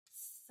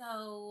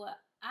So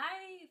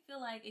I feel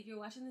like if you're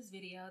watching this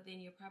video,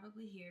 then you're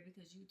probably here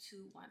because you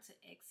too want to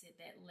exit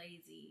that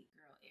lazy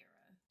girl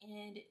era.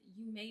 And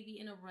you may be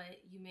in a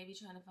rut, you may be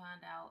trying to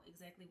find out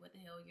exactly what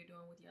the hell you're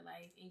doing with your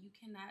life, and you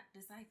cannot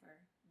decipher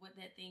what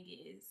that thing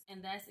is.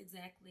 And that's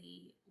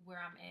exactly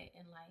where I'm at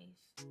in life.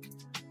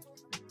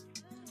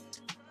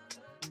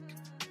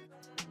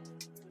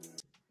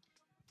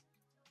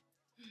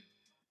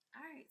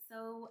 All right,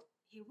 so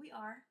here we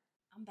are.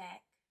 I'm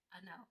back. I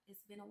know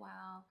it's been a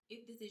while.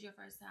 If this is your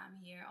first time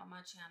here on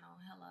my channel,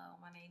 hello,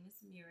 my name is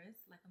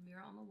Mirrors, like a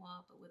mirror on the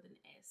wall, but with an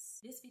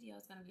S. This video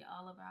is going to be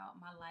all about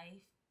my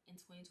life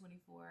in 2024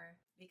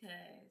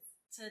 because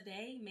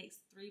today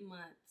makes 3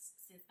 months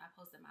since I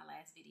posted my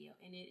last video,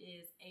 and it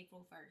is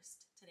April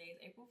 1st. Today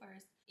is April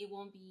 1st. It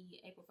won't be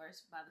April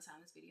 1st by the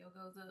time this video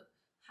goes up.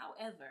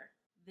 However,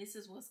 this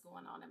is what's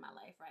going on in my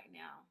life right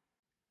now.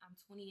 I'm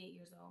 28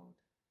 years old.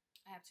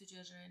 I have 2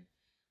 children,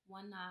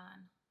 one 9,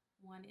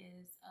 one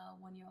is a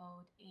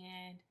 1-year-old,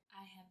 and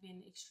I have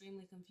been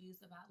extremely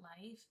confused about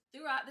life.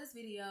 Throughout this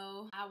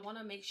video, I want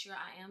to make sure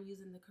I am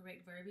using the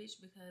correct verbiage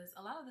because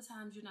a lot of the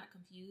times you're not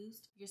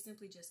confused, you're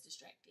simply just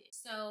distracted.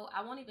 So I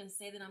won't even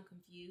say that I'm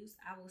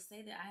confused, I will say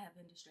that I have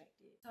been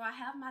distracted. So I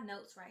have my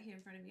notes right here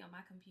in front of me on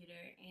my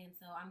computer, and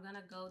so I'm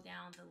gonna go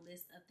down the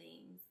list of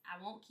things. I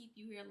won't keep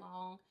you here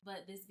long,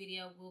 but this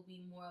video will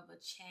be more of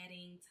a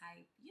chatting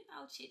type, you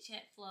know, chit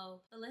chat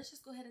flow. But let's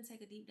just go ahead and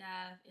take a deep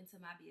dive into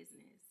my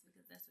business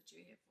because that's what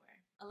you're here for.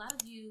 A lot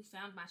of you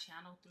found my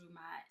channel through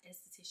my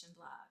esthetician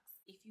vlogs.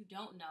 If you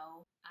don't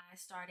know, I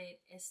started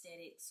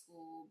aesthetic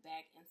school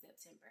back in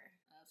September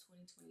of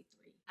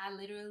 2023. I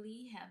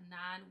literally have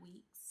 9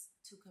 weeks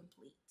to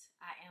complete.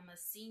 I am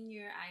a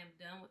senior. I am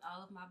done with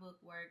all of my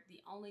book work. The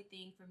only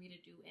thing for me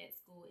to do at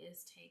school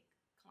is take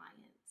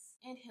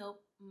clients and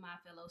help my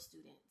fellow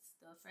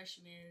students, the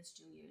freshmen,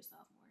 juniors,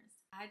 sophomores.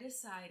 I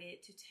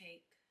decided to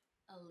take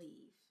a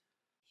leave.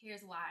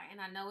 Here's why.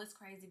 And I know it's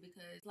crazy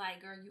because,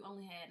 like, girl, you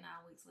only had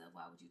 9 weeks left.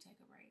 Why would you take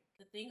a break?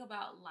 The thing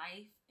about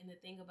life and the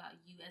thing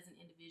about you as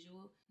an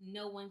individual,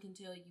 no one can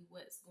tell you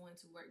what's going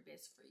to work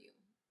best for you.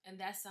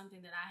 And that's something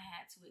that I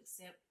had to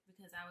accept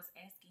because I was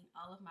asking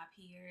all of my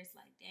peers,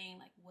 like, dang,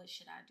 like, what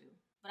should I do?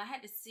 But I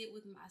had to sit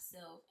with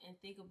myself and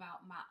think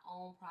about my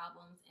own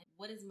problems and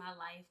what is my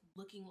life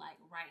looking like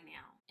right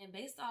now. And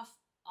based off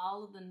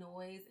all of the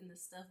noise and the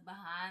stuff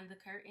behind the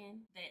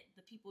curtain that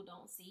the people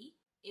don't see,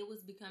 it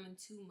was becoming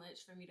too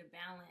much for me to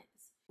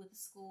balance with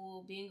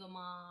school, being a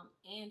mom,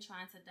 and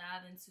trying to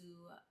dive into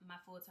my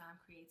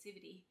full-time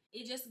creativity.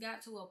 It just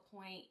got to a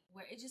point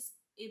where it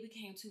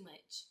became too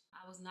much.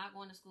 I was not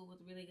going to school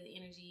with really good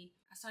energy.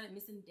 I started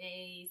missing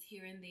days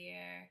here and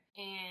there,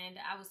 and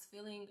I was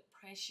feeling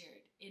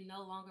pressured. It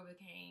no longer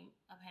became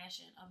a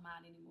passion of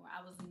mine anymore.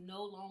 I was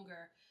no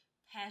longer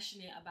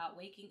passionate about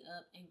waking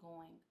up and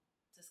going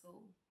to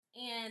school.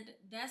 And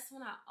that's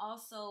when I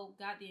also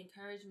got the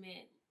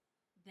encouragement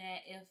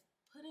that if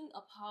putting a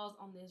pause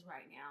on this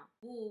right now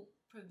will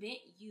prevent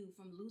you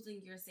from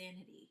losing your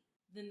sanity,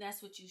 then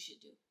that's what you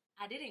should do.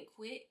 I didn't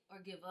quit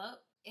or give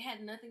up. It had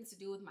nothing to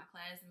do with my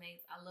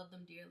classmates. I love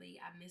them dearly.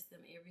 I miss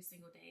them every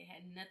single day. It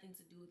had nothing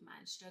to do with my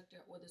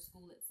instructor or the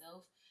school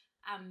itself.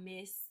 I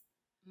miss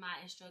my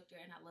instructor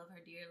and I love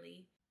her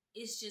dearly.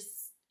 It's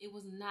just, it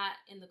was not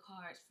in the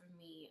cards for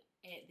me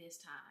at this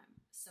time.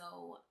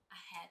 So I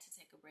had to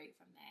take a break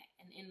from that.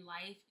 And in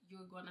life,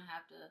 you're going to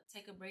have to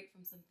take a break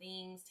from some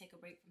things, take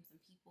a break from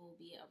some people,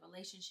 be it a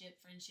relationship,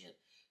 friendship,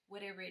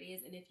 whatever it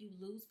is. And if you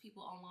lose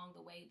people along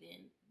the way,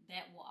 then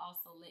that will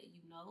also let you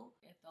know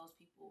if those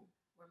people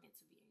were meant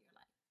to be in your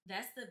life.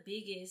 That's the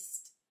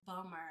biggest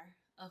bummer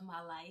of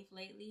my life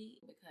lately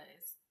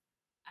because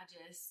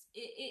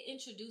it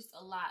introduced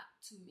a lot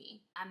to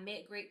me. I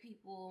met great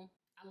people.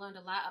 I learned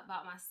a lot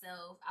about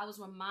myself. I was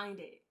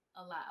reminded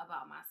a lot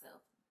about myself.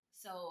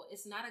 So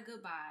it's not a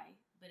goodbye,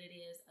 but it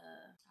is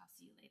I'll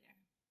see you later.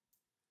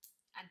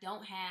 I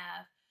don't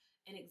have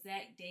an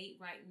exact date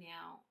right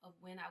now of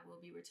when I will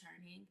be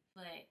returning,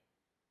 but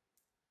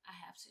I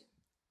have to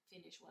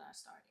finish what I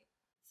started.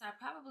 So I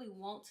probably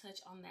won't touch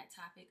on that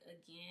topic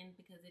again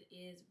because it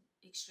is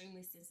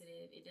extremely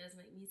sensitive. It does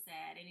make me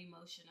sad and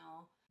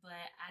emotional,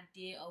 but I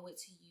did owe it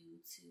to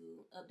you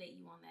to update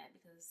you on that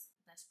because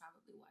that's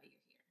probably why you're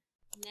here.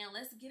 Now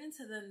let's get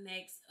into the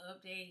next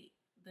update.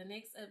 The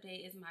next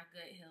update is my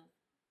gut health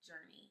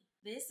journey.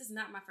 This is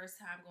not my first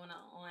time going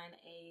on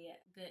a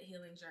gut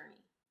healing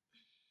journey.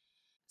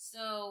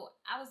 So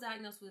I was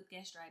diagnosed with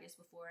gastritis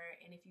before,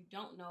 and if you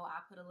don't know, I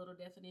put a little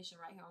definition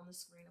right here on the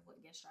screen of what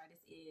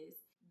gastritis is.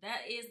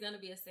 That is going to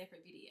be a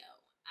separate video.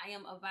 I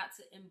am about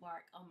to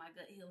embark on my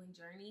gut healing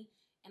journey,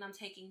 and I'm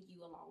taking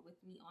you along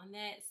with me on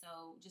that,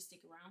 so just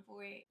stick around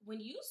for it. When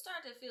you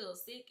start to feel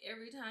sick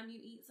every time you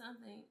eat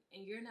something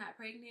and you're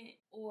not pregnant,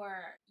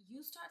 or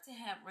you start to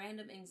have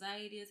random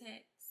anxiety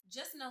attacks,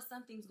 just know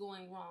something's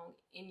going wrong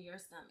in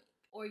your stomach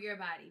or your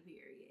body,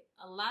 period.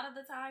 A lot of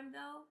the time,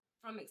 though,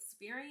 from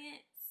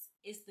experience,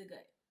 it's the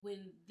gut.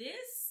 When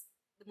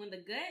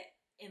the gut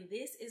and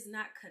this is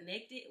not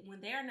connected, when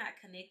they're not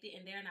connected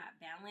and they're not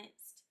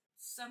balanced,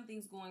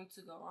 something's going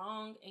to go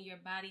wrong and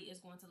your body is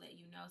going to let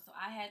you know. So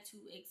I had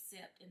to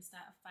accept and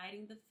stop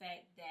fighting the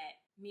fact that,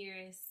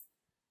 Miris,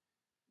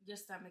 your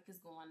stomach is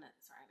going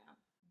nuts right now.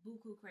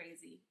 Buku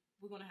crazy.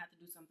 We're going to have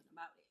to do something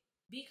about it.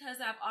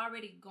 Because I've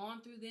already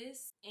gone through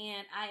this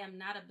and I am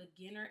not a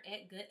beginner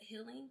at gut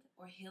healing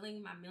or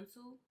healing my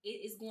mental,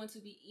 it is going to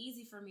be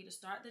easy for me to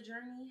start the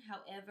journey.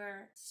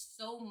 However,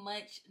 so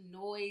much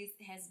noise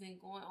has been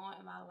going on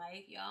in my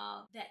life,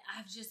 y'all, that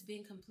I've just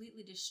been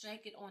completely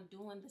distracted on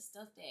doing the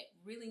stuff that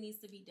really needs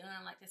to be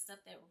done, like the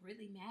stuff that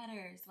really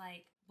matters.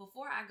 Like,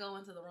 before I go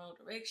into the wrong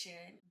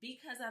direction,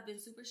 because I've been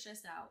super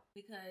stressed out,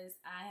 because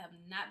I have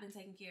not been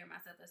taking care of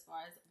myself as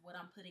far as what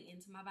I'm putting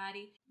into my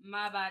body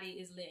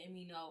is letting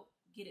me know,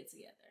 get it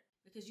together.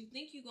 Because you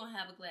think you're gonna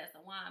have a glass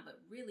of wine, but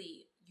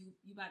really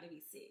you about to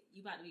be sick.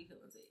 You about to be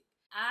feeling sick.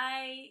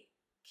 I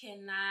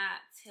cannot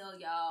tell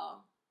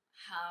y'all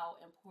how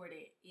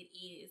important it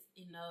is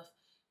enough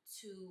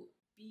to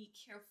be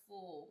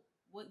careful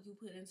what you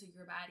put into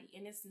your body.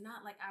 And it's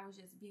not like I was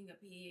just being a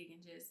pig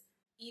and just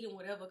eating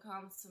whatever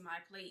comes to my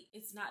plate.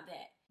 It's not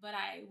that. But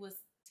I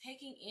was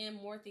taking in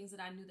more things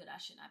that I knew that I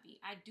should not be.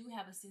 I do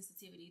have a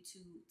sensitivity to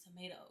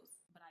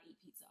tomatoes, but I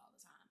eat pizza all the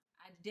time.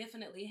 I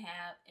definitely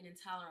have an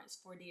intolerance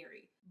for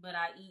dairy, but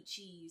I eat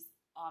cheese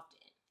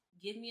often.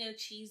 Give me a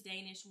cheese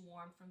Danish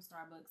warm from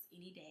Starbucks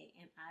any day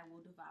and I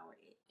will devour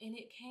it. And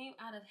it came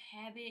out of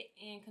habit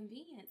and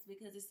convenience,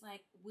 because it's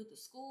like with the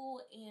school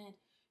and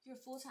you're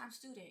a full-time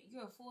student,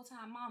 you're a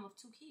full-time mom of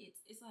 2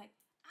 kids. It's like,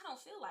 I don't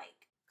feel like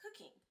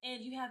cooking.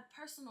 And you have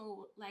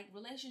personal, like,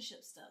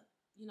 relationship stuff,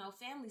 you know,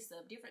 family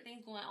stuff, different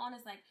things going on.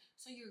 It's like,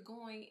 so you're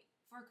going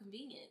for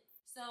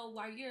convenience. So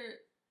while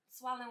you're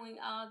swallowing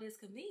all this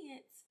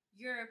convenience,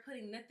 you're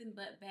putting nothing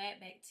but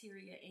bad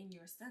bacteria in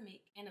your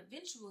stomach. And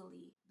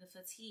eventually, the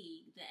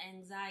fatigue, the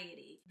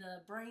anxiety,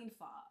 the brain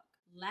fog,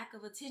 lack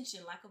of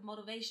attention, lack of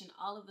motivation,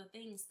 all of the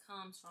things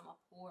comes from a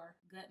poor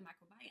gut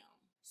microbiome.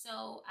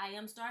 So I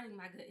am starting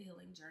my gut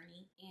healing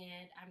journey,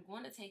 and I'm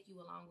going to take you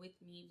along with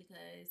me,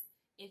 because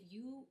if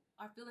you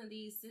are feeling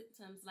these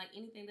symptoms, like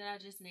anything that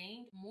I just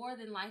named, more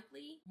than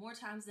likely, more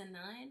times than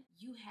none,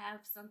 you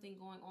have something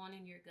going on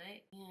in your gut,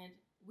 and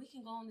we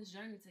can go on this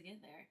journey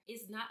together.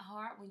 It's not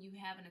hard when you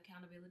have an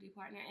accountability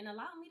partner, and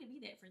allow me to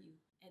be that for you.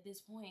 At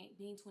this point,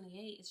 being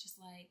 28, it's just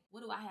like,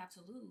 what do I have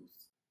to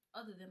lose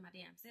other than my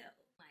damn self?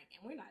 Like,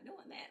 and we're not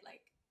doing that.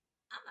 Like,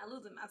 I'm not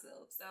losing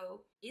myself.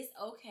 So it's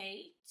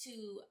okay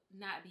to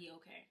not be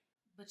okay,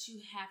 but you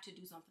have to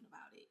do something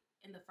about it.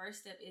 And the first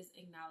step is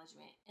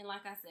acknowledgement. And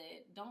like I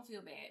said, don't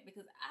feel bad,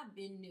 because I've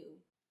been new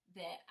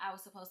that I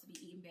was supposed to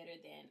be eating better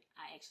than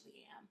I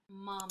actually am.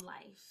 Mom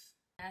life.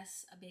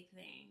 That's a big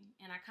thing.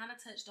 And I kind of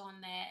touched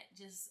on that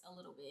just a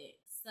little bit.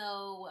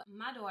 So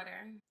my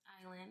daughter,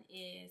 Island,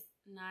 is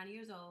 9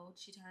 years old.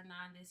 She turned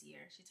 9 this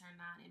year. She turned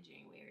 9 in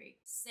January.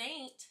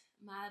 Saint,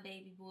 my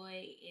baby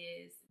boy,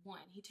 is 1.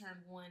 He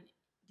turned 1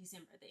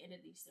 December, at the end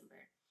of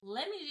December.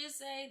 Let me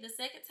just say, the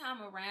second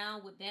time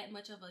around with that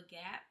much of a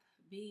gap,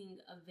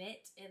 being a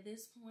vet at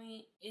this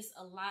point, it's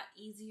a lot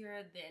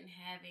easier than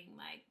having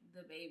like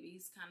the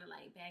babies kind of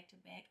like back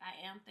to back.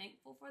 I am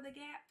thankful for the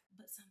gap,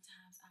 but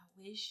sometimes I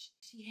wish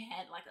she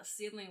had like a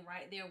sibling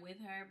right there with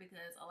her,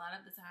 because a lot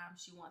of the time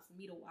she wants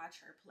me to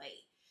watch her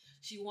play.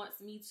 She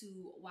wants me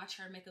to watch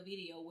her make a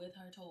video with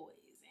her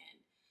toys and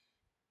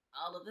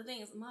all of the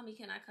things. Mommy,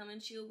 can I come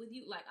and chill with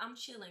you? Like, I'm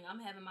chilling, I'm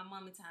having my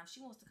mommy time.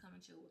 She wants to come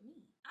and chill with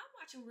me. I'm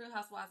watching Real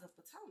Housewives of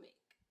Potomac.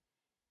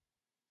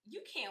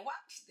 You can't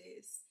watch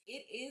this.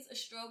 It is a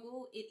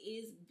struggle. It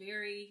is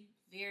very,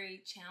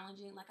 very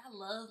challenging. Like, I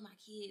love my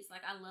kids.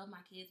 Like, I love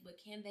my kids, but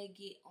can they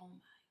get on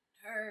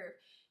my nerve?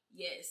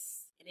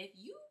 Yes. And if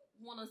you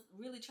want to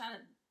really try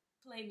to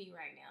play me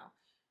right now,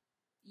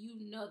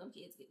 you know your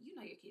kids get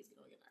on your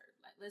nerve.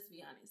 Like, let's be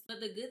honest. But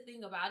the good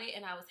thing about it,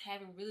 and I was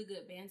having really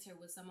good banter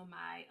with some of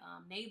my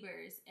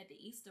neighbors at the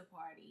Easter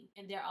party,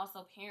 and they're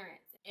also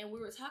parents. And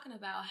we were talking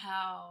about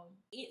how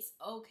it's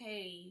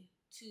okay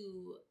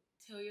to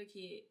tell your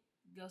kid,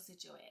 go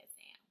sit your ass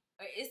down.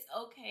 Or it's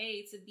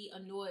okay to be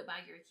annoyed by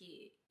your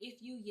kid.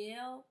 If you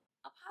yell,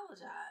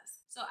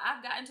 apologize. So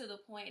I've gotten to the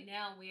point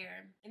now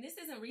where, and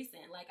this isn't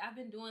recent, like I've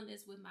been doing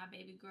this with my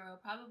baby girl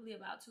probably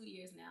about 2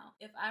 years now.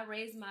 If I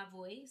raise my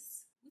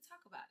voice, we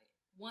talk about it.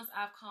 Once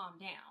I've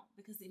calmed down,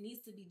 because it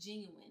needs to be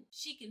genuine.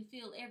 She can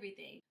feel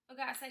everything. For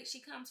God's sake,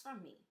 she comes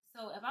from me.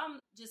 So if I'm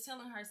just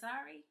telling her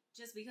sorry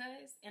just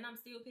because, and I'm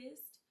still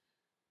pissed,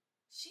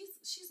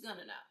 she's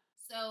gonna know.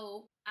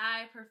 So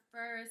I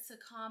prefer to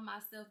calm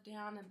myself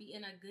down and be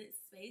in a good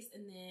space,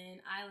 and then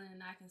Island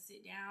and I can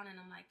sit down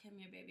and I'm like, come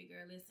here, baby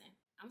girl, listen,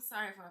 I'm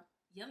sorry for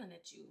yelling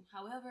at you.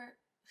 However,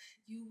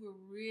 you were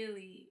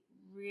really,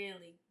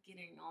 really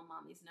getting on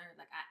mommy's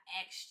nerve. Like, I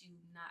asked you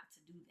not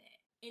to do that.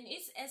 And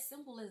it's as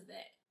simple as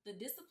that. The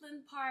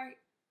discipline part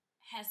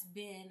has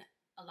been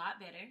a lot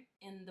better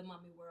in the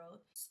mommy world.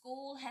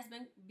 School has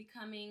been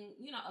becoming,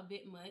 a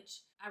bit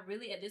much. I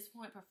really, at this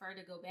point, prefer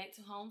to go back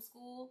to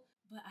homeschool,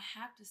 but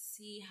I have to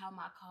see how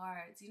my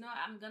cards,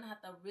 I'm gonna have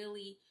to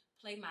really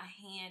play my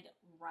hand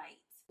right.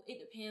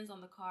 It depends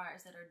on the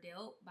cards that are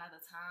dealt by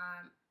the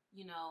time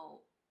you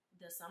know,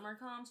 the summer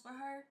comes for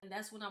her. And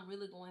that's when I'm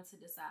really going to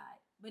decide.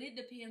 But it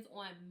depends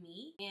on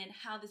me and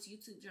how this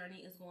YouTube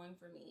journey is going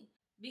for me.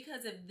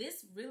 Because if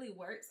this really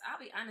works, I'll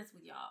be honest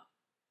with y'all.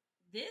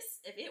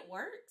 If it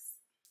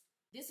works,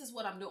 this is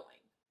what I'm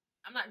doing.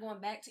 I'm not going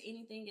back to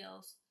anything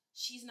else.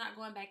 She's not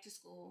going back to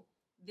school.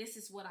 This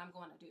is what I'm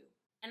going to do.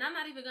 And I'm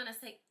not even going to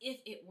say if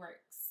it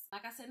works.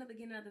 Like I said in the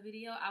beginning of the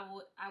video, I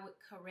would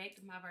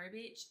correct my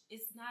verbiage.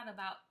 It's not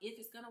about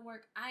if it's going to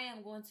work. I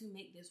am going to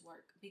make this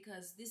work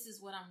because this is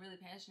what I'm really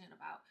passionate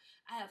about.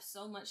 I have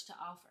so much to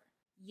offer.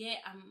 Yet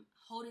I'm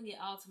holding it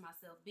all to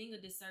myself, being a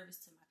disservice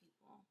to my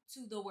people,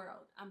 to the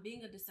world. I'm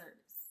being a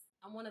disservice.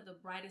 I'm one of the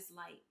brightest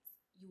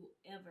lights you will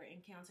ever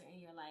encounter in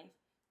your life.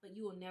 But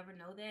you will never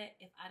know that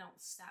if I don't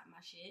stop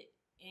my shit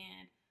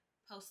and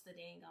post the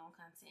dang on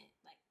content.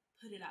 Like,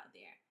 put it out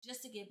there.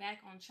 Just to get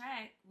back on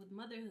track with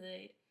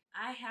motherhood,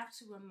 I have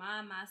to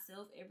remind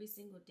myself every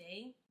single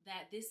day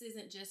that this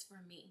isn't just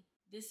for me.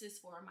 This is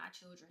for my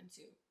children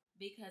too.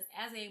 Because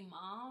as a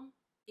mom,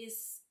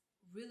 it's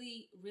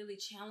really, really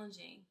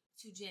challenging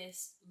to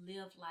just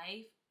live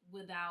life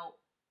without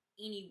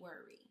any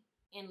worry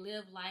and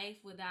live life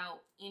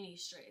without any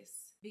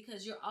stress,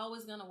 because you're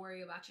always going to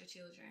worry about your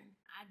children.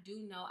 I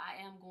do know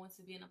I am going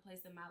to be in a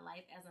place in my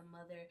life as a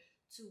mother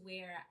to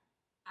where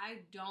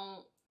I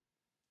don't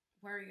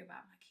worry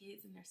about my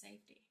kids and their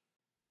safety.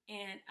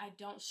 And I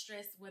don't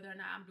stress whether or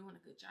not I'm doing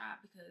a good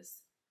job,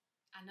 because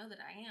I know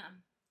that I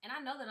am. And I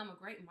know that I'm a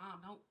great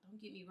mom. Don't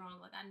get me wrong.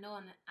 Like, I know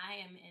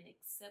I am an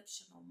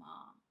exceptional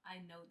mom.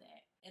 I know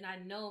that. And I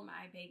know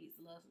my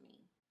babies love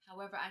me.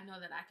 However, I know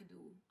that I could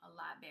do a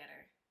lot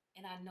better.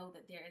 And I know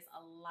that there is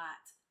a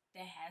lot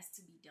that has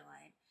to be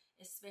done,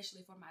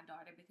 especially for my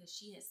daughter, because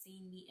she has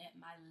seen me at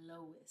my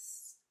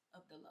lowest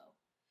of the low.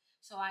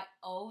 So I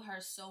owe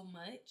her so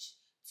much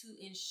to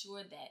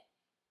ensure that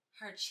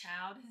her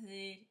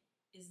childhood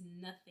is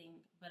nothing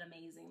but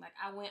amazing. Like,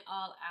 I went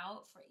all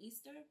out for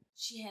Easter.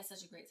 She had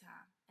such a great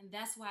time. And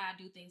that's why I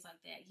do things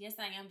like that. Yes,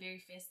 I am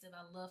very festive.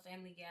 I love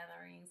family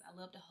gatherings. I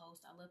love to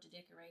host. I love to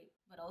decorate.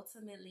 But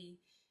ultimately,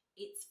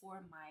 it's for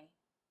my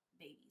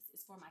babies.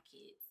 It's for my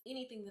kids.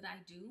 Anything that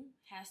I do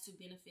has to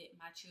benefit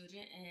my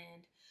children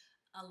and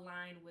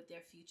align with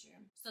their future.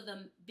 So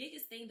the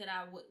biggest thing that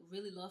I would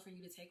really love for you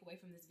to take away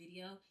from this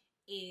video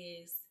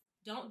is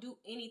don't do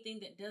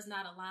anything that does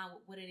not align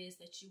with what it is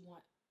that you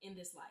want in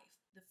this life.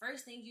 The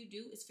first thing you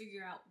do is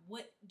figure out,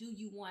 what do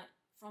you want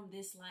from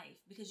this life?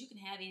 Because you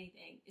can have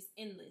anything. It's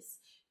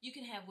endless. You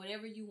can have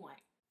whatever you want.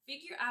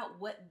 Figure out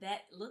what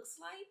that looks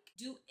like.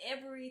 Do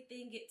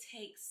everything it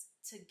takes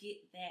to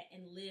get that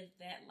and live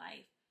that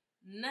life.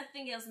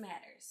 Nothing else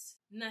matters.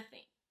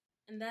 Nothing.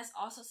 And that's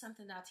also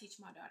something that I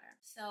teach my daughter.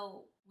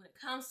 So when it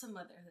comes to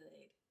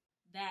motherhood,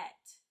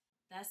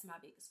 that's my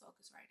biggest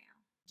focus right now.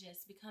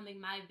 Just becoming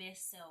my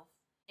best self,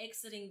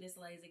 exiting this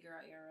lazy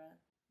girl era,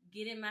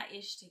 getting my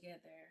ish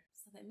together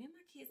so that me and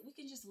my kids, we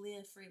can just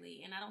live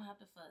freely and I don't have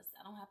to fuss.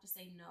 I don't have to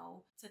say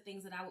no to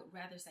things that I would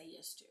rather say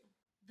yes to.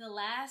 The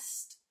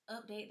last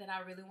update that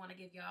I really want to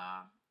give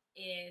y'all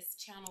is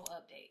channel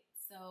update.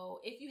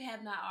 So if you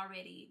have not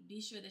already,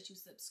 be sure that you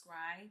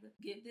subscribe.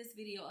 Give this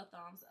video a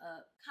thumbs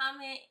up.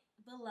 Comment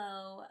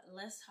below.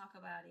 Let's talk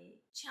about it.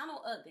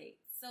 Channel update.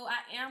 So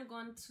I am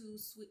going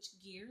to switch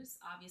gears,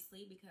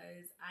 obviously,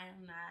 because I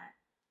am not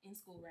in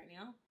school right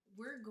now.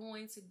 We're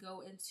going to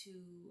go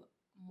into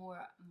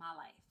more my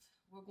life.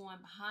 We're going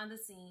behind the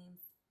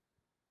scenes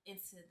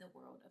into the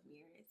world of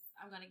Mirrors.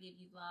 I'm going to give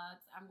you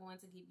vlogs. I'm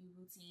going to give you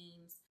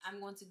routines. I'm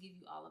going to give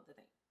you all of the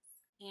things.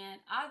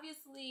 And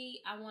obviously,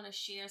 I want to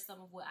share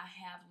some of what I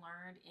have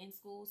learned in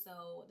school.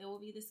 So there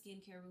will be the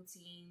skincare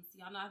routines.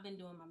 Y'all know I've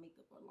been doing my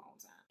makeup for a long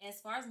time.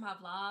 As far as my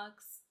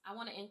vlogs, I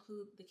want to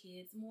include the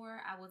kids more.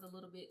 I was a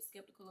little bit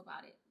skeptical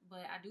about it,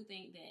 but I do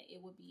think that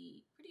it would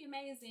be pretty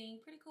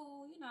amazing, pretty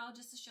cool, you know,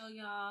 just to show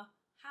y'all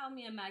how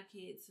me and my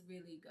kids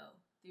really go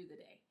through the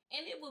day.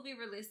 And it will be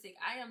realistic.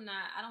 I don't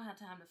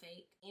have time to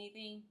fake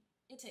anything.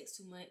 It takes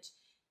too much.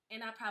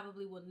 And I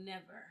probably will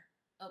never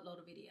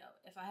upload a video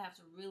if I have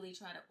to really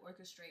try to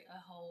orchestrate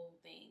a whole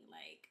thing.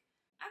 Like,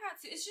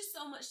 it's just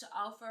so much to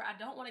offer. I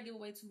don't want to give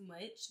away too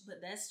much, but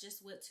that's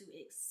just what to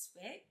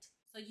expect.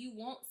 So you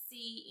won't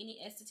see any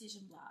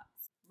esthetician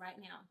vlogs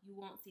right now. You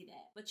won't see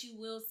that, but you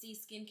will see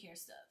skincare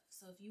stuff.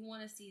 So if you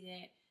want to see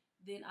that,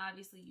 then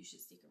obviously you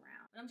should stick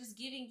around. But I'm just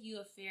giving you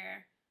a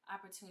fair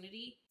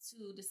opportunity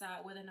to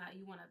decide whether or not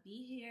you want to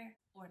be here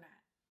or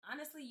not.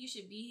 Honestly, you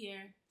should be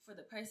here for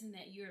the person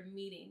that you're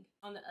meeting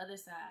on the other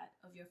side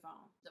of your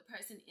phone. The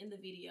person in the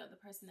video, the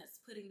person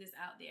that's putting this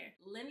out there.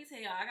 Let me tell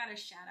y'all, I got to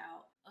shout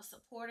out a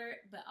supporter,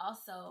 but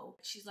also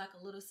she's like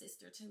a little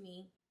sister to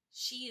me.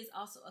 She is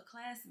also a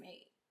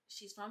classmate.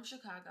 She's from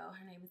Chicago.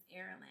 Her name is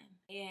Erilyn.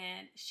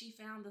 And she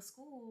found the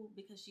school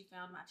because she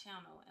found my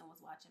channel and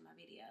was watching my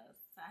videos.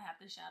 So I have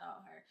to shout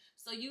out her.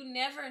 So you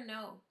never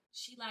know.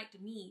 She liked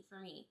me for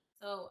me.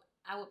 So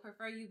I would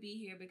prefer you be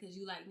here because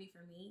you like me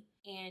for me.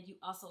 And you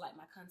also like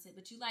my content.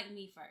 But you like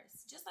me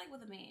first. Just like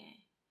with a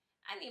man.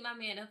 I need my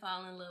man to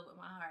fall in love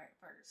with my heart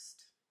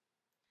first.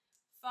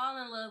 Fall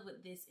in love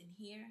with this in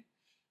here.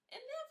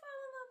 and then fall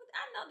in love with.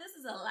 I know this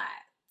is a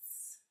lot.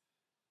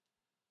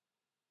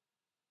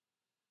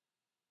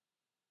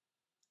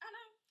 I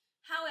know.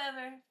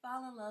 However,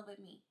 fall in love with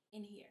me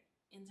in here,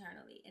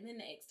 internally, and then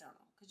the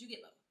external, because you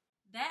get both.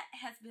 That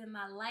has been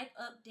my life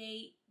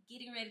update,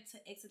 getting ready to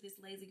exit this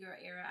lazy girl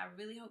era. I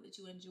really hope that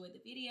you enjoyed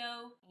the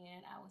video,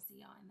 and I will see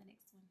y'all in the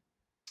next one.